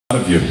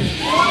Of you.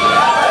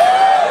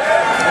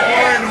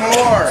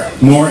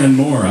 More and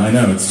more, I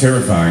know, it's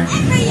terrifying.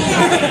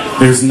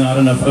 There's not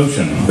enough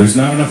ocean. There's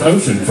not enough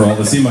ocean for all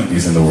the sea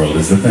monkeys in the world,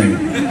 is the thing.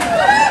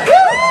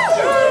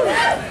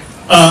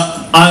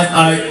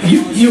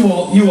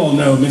 You all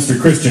know Mr.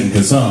 Christian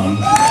Cassan.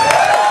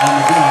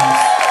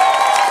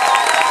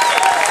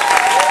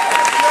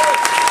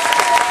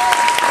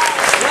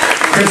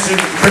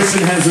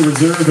 Christian has a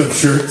reserve of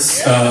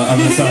shirts on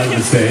the side of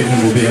the stage,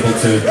 and we'll be able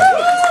to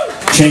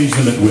change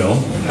them at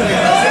will.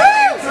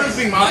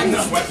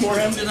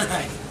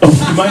 Oh,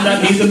 you might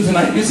not need them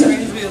tonight, you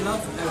said?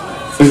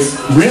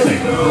 Really?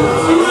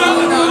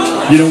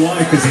 You know why?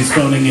 Because he's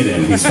phoning it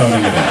in. He's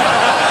phoning it in.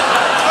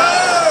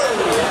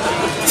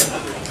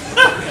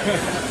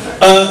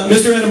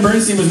 Mr. Adam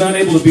Bernstein was not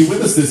able to be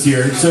with us this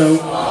year, so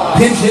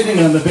pinch hitting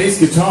on the bass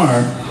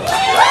guitar,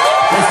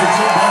 Mr.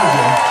 Jim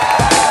Boggia.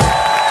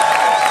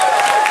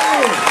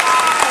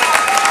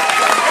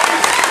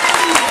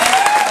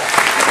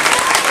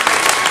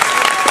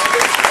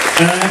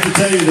 And I have to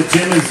tell you that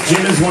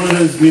Jim is one of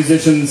those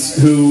musicians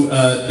who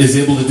is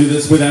able to do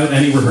this without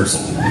any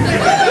rehearsal.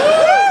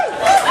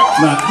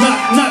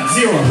 Not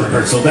zero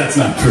rehearsal, that's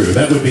not true.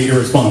 That would be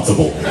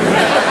irresponsible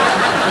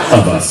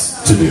of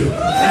us to do.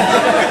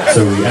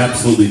 So we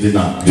absolutely did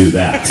not do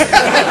that.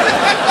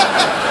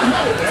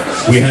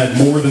 We had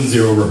more than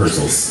zero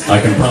rehearsals. I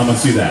can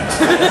promise you that.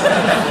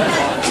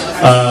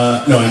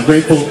 No, I'm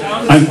grateful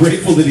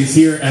that he's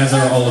here, as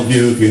are all of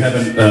you. If you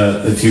haven't,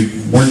 if you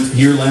weren't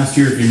here last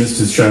year, if you missed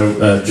his show,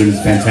 Jim is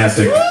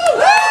fantastic.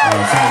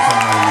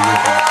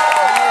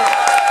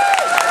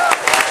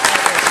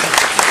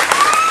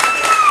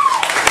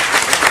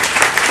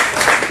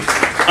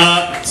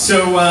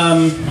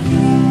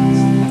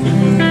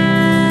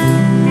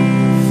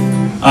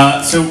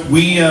 So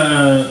we in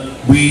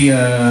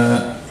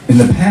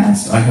the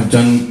past, I have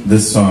done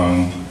this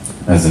song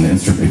as a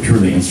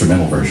purely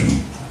instrumental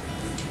version.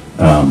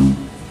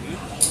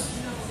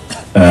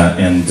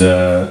 And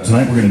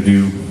tonight we're going to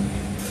do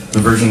the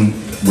version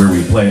where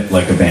we play it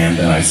like a band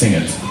and I sing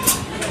it.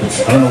 Which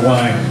I don't know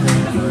why.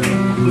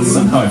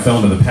 Somehow I fell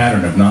into the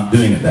pattern of not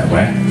doing it that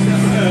way.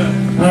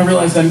 And I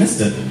realized I missed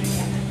it.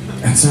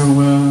 And so,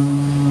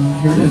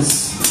 here it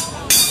is.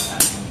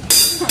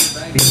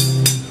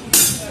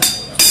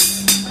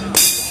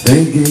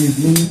 They gave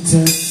me a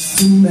test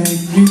to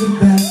make me the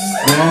best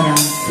that I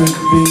could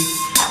be.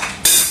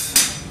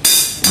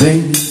 They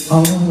knew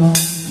all along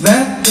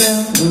that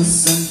there was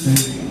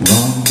something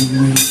wrong with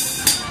me.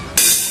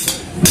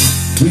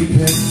 We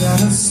picked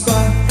out a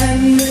spot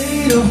and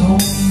made a home.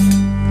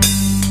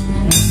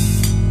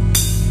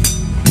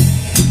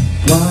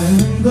 Wire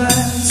and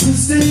glass and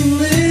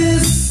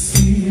stainless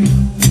steel.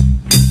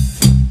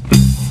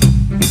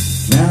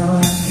 Now I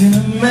can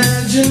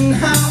imagine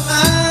how I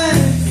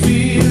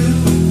feel.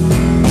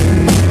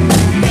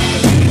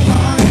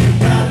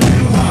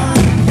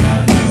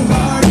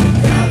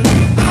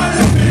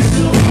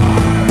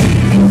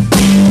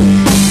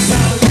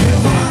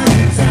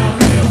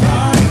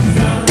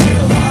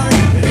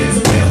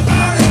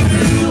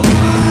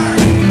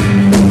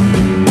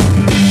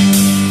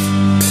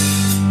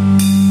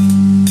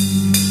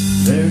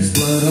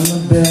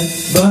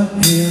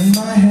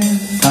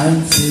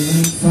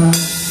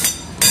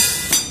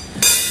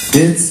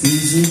 It's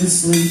easy to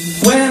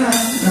sleep when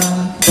I'm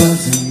not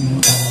buzzing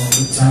all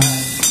the time.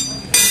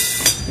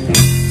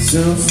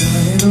 So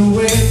funny the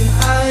way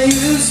I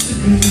used to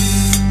be.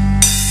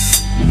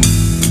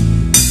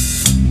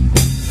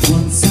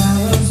 Once I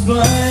was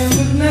blind,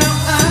 but now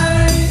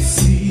I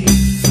see.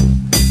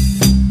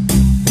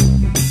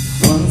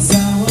 Once I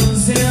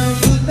was him,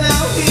 but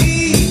now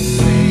he's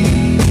me.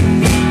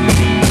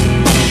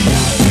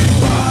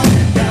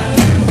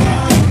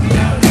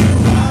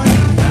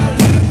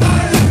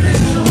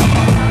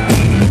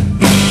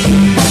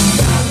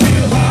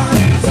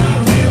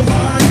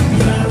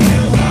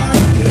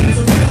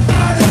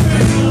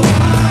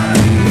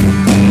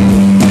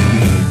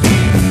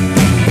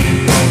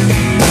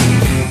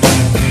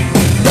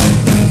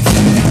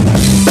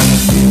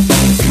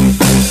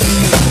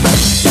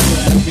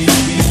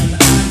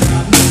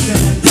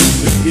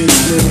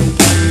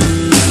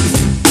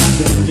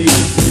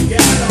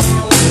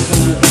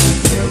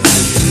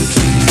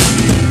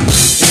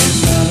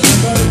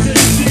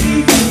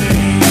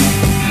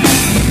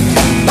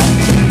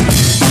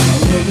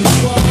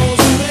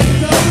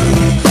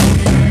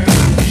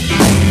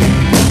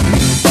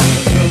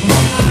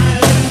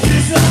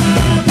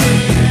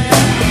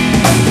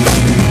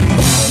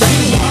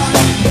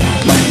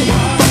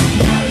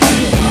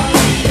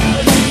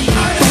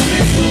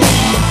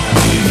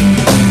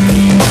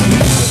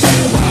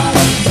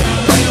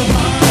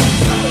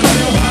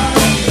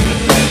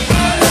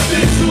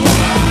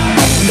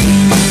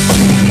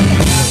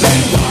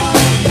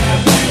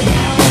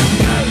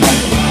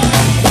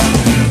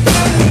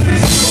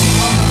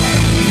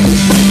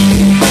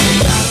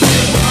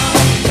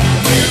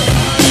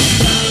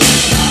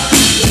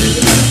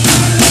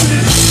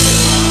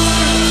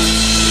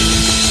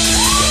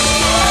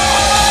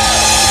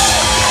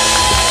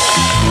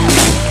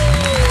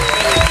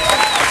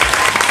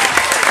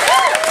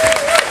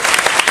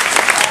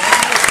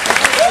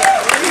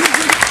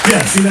 Yeah,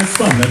 see, that's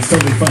fun. That's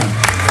totally fun.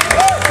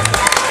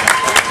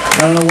 I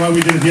don't know why we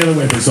did it the other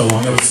way for so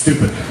long. That was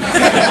stupid.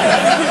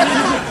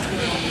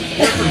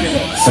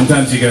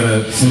 Sometimes you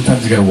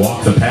gotta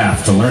walk the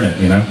path to learn it,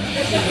 you know?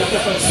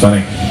 It's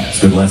funny. It's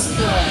a good lesson.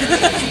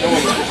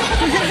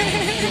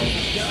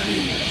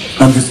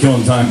 I'm just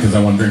killing time because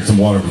I want to drink some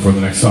water before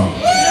the next song.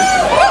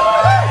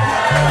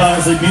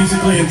 Honestly,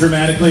 musically and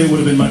dramatically, it would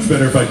have been much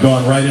better if I'd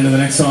gone right into the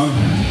next song,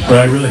 but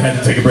I really had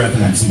to take a breath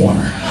and have some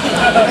water.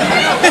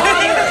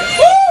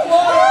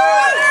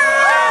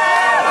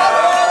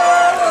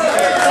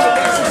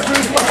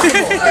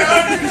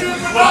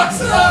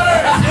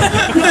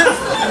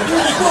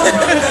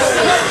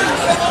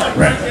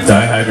 Right,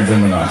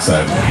 dihydrogen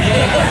monoxide.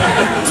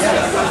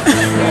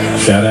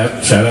 Shout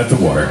out to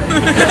water.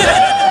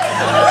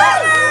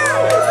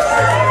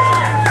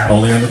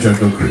 Only on the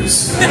JoCo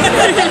Cruise.